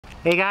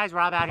Hey guys,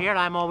 Rob out here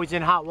at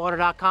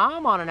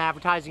ImAlwaysInHotWater.com on an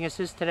advertising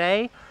assist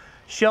today,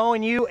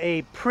 showing you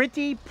a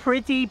pretty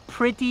boat.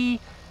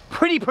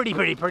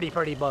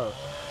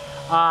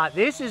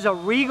 This is a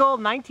Regal,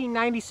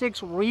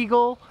 1996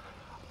 Regal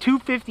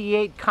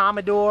 258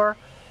 Commodore,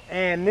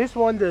 and this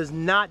one does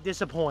not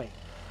disappoint.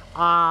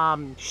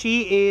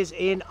 She is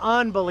in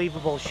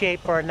unbelievable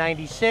shape for a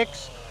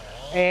 96,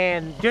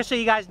 and just so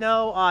you guys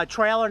know,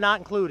 trailer not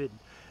included.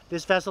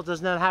 This vessel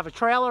does not have a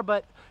trailer,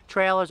 but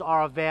trailers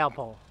are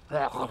available.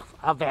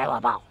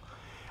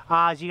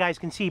 As you guys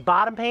can see,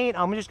 bottom paint.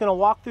 I'm just going to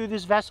walk through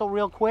this vessel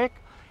real quick,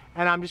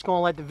 and I'm just going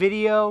to let the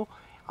video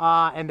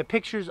and the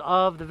pictures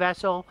of the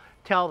vessel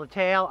tell the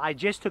tale. I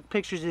just took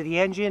pictures of the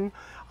engine,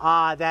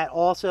 that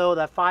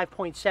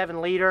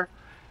 5.7 liter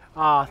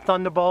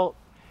Thunderbolt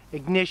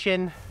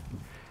ignition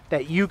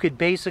that you could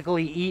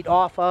basically eat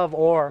off of,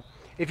 or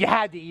if you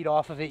had to eat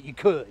off of it, you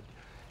could.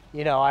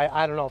 You know,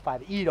 I don't know if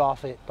I'd eat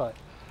off it, but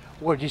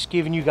we're just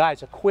giving you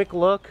guys a quick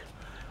look.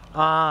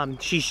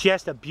 She's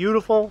just a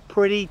beautiful,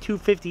 pretty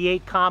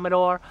 258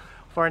 Commodore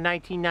for a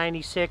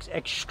 1996,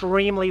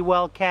 extremely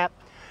well kept.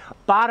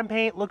 Bottom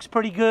paint looks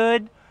pretty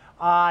good.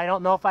 I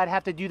don't know if I'd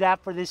have to do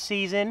that for this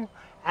season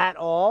at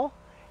all.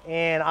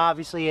 And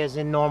obviously, as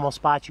in normal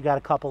spots, you got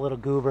a couple little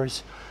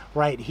goobers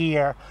right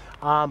here.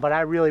 But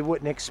I really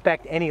wouldn't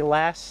expect any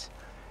less.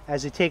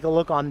 As you take a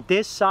look on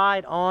this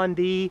side, on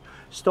the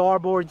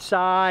starboard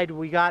side,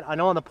 we got, I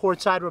know on the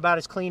port side we're about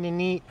as clean and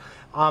neat.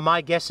 My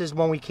guess is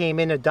when we came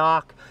in the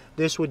dock,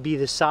 this would be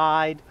the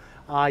side.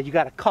 You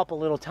got a couple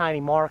little tiny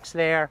marks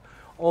there.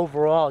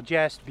 Overall,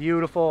 just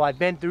beautiful. I've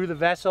been through the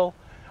vessel.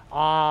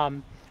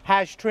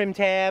 Has trim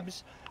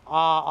tabs.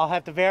 I'll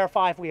have to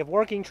verify if we have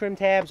working trim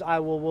tabs.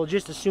 We'll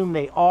just assume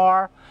they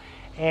are.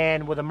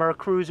 And with a Merc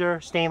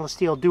Cruiser, stainless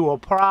steel dual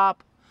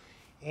prop.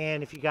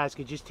 And if you guys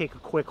could just take a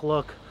quick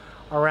look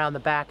around the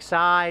back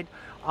side.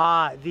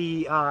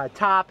 The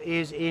top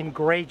is in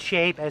great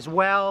shape as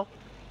well.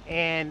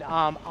 And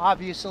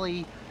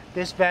obviously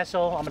this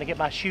vessel, I'm going to get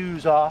my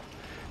shoes off.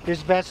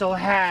 This vessel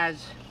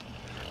has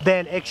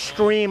been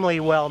extremely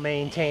well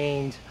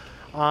maintained.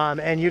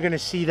 And you're going to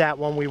see that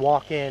when we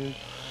walk in.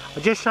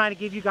 I'm just trying to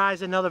give you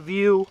guys another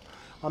view.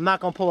 I'm not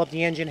going to pull up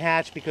the engine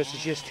hatch because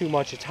it's just too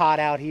much. It's hot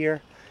out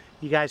here.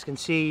 You guys can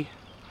see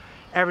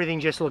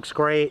everything just looks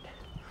great.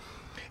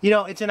 You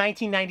know, it's a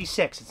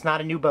 1996. It's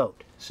not a new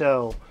boat.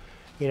 So,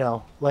 you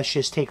know, let's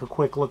just take a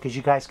quick look. As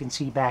you guys can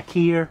see back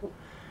here,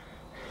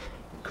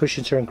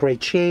 cushions are in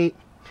great shape.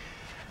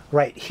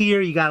 Right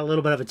here, you got a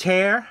little bit of a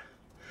tear.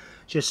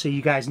 Just so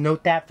you guys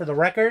note that for the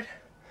record.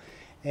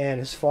 And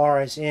as far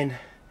as in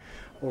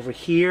over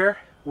here,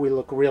 we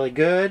look really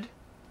good.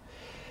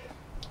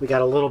 We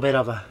got a little bit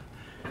of a,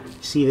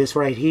 see this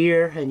right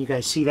here, and you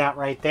guys see that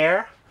right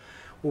there.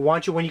 We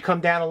want you, when you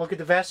come down and look at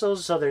the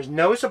vessels, so there's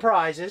no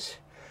surprises.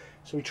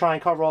 So we try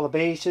and cover all the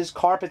bases.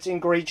 Carpet's in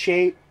great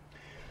shape.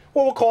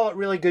 Well, we'll call it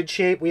really good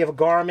shape. We have a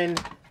Garmin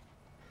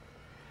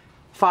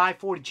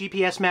 540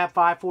 GPS map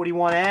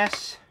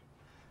 541S.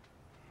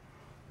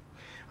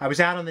 I was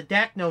out on the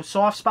deck, no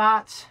soft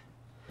spots.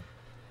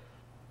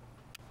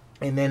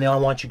 And then I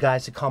want you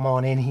guys to come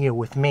on in here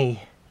with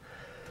me.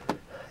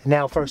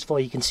 Now, first of all,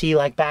 you can see,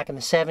 like back in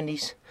the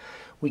 70s,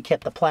 we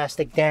kept the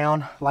plastic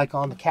down, like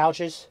on the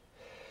couches.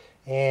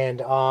 And,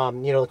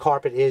 you know, the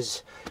carpet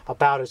is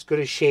about as good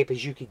a shape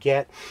as you could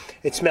get.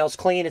 It smells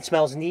clean. It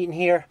smells neat in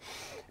here.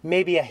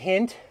 Maybe a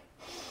hint,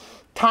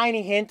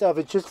 tiny hint of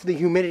it just for the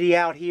humidity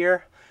out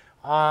here.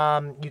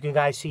 You can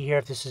guys see here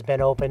if this has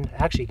been opened.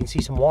 Actually, you can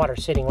see some water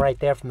sitting right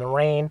there from the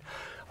rain.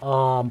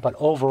 But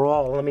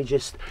overall, let me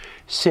just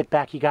sit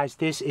back, you guys.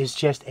 This is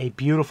just a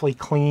beautifully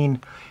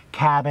clean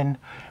cabin.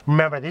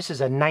 Remember, this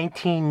is a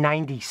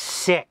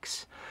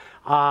 1996.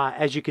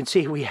 As you can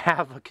see, we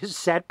have a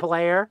cassette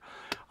player.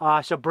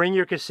 So bring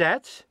your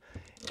cassettes.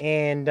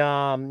 And,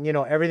 you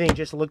know, everything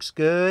just looks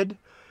good.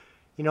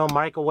 You know,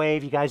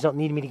 microwave. You guys don't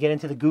need me to get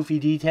into the goofy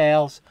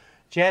details.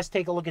 Just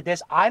take a look at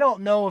this. I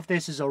don't know if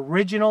this is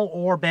original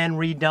or been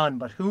redone,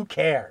 but who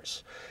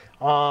cares?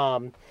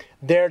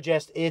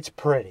 It's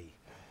pretty.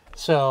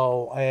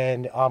 So,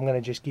 and I'm going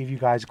to just give you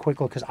guys a quick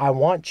look because I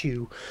want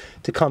you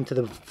to come to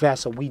the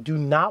vessel. We do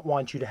not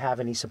want you to have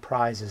any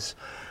surprises.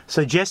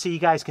 So just so you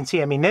guys can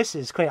see, I mean, this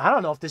is clean. I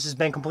don't know if this has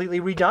been completely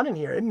redone in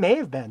here. It may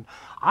have been.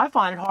 I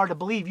find it hard to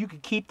believe you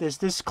could keep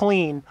this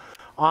clean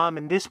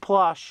and this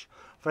plush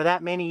for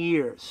that many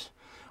years.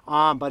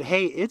 But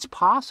hey, it's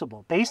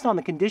possible based on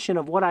the condition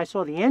of what I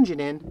saw the engine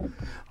in.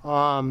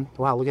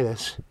 Wow, look at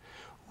this.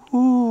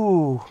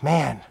 Ooh,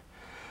 man.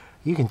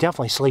 You can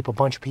definitely sleep a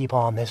bunch of people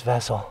on this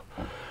vessel.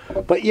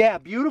 But yeah,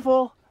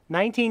 beautiful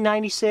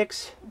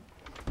 1996.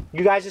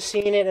 You guys have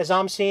seen it as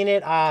I'm seeing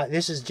it.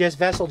 This is just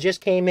vessel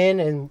just came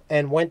in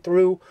and went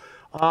through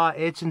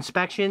its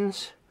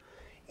inspections.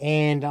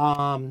 And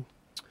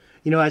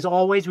you know, as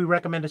always, we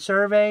recommend a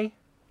survey.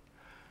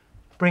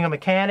 Bring a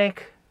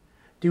mechanic.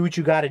 Do what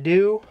you got to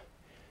do.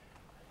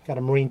 Got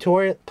a marine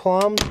toilet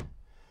plumbed.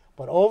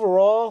 But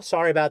overall,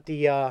 sorry about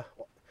the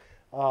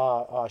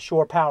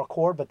shore power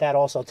cord, but that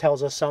also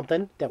tells us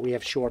something, that we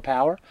have shore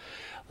power.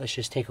 Let's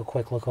just take a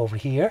quick look over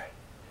here.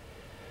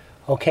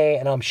 Okay,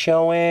 and I'm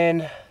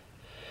showing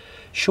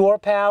shore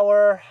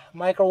power,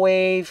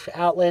 microwave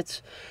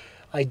outlets.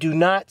 I do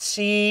not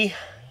see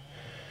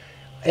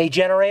a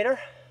generator.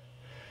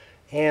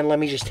 And let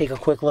me just take a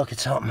quick look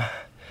at something.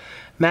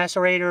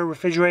 Macerator,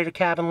 refrigerator,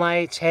 cabin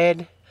lights,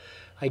 head.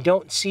 I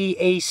don't see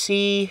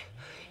AC,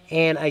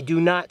 and I do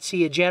not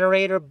see a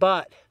generator,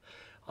 but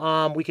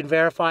we can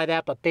verify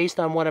that. But based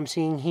on what I'm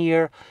seeing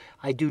here,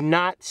 I do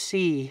not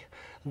see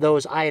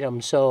those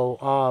items.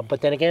 So,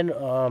 but then again,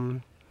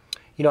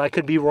 you know, I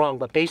could be wrong.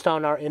 But based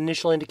on our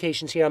initial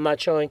indications here, I'm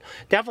not showing.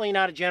 Definitely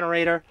not a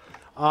generator.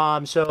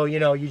 So, you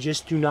know, you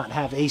just do not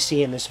have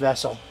AC in this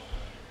vessel,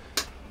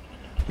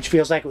 which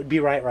feels like it would be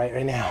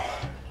right now.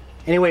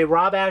 Anyway,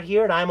 Rob out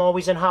here at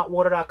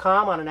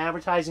ImAlwaysInHotWater.com on an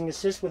advertising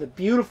assist with a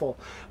beautiful,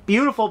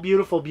 beautiful,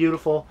 beautiful,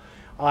 beautiful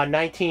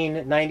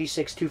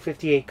 1996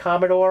 258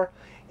 Commodore.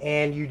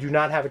 And you do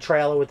not have a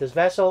trailer with this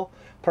vessel.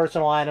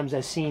 Personal items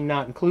as seen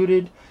not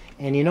included.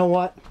 And you know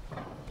what?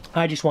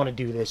 I just want to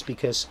do this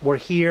because we're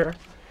here.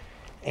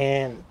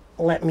 And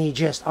let me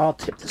just, I'll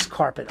tip this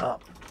carpet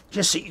up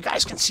just so you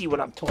guys can see what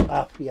I'm talking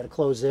about. We got to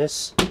close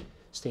this.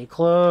 Stay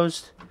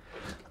closed.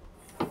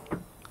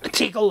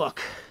 Take a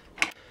look.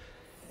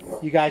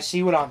 You guys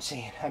see what I'm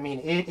seeing? I mean,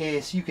 it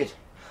is, it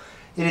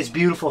is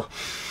beautiful.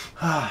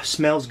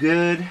 Smells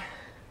good.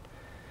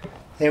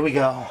 There we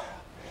go.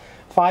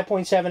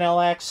 5.7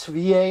 LX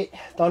V8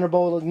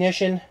 Thunderbolt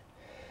ignition.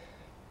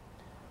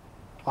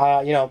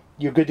 You know,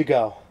 you're good to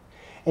go.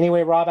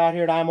 Anyway, Rob out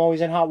here at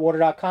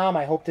ImAlwaysInHotWater.com.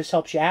 I hope this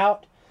helps you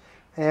out.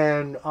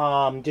 And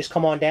just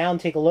come on down,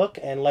 take a look,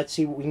 and let's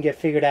see what we can get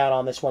figured out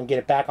on this one. Get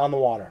it back on the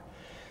water.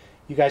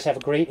 You guys have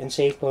a great and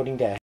safe boating day.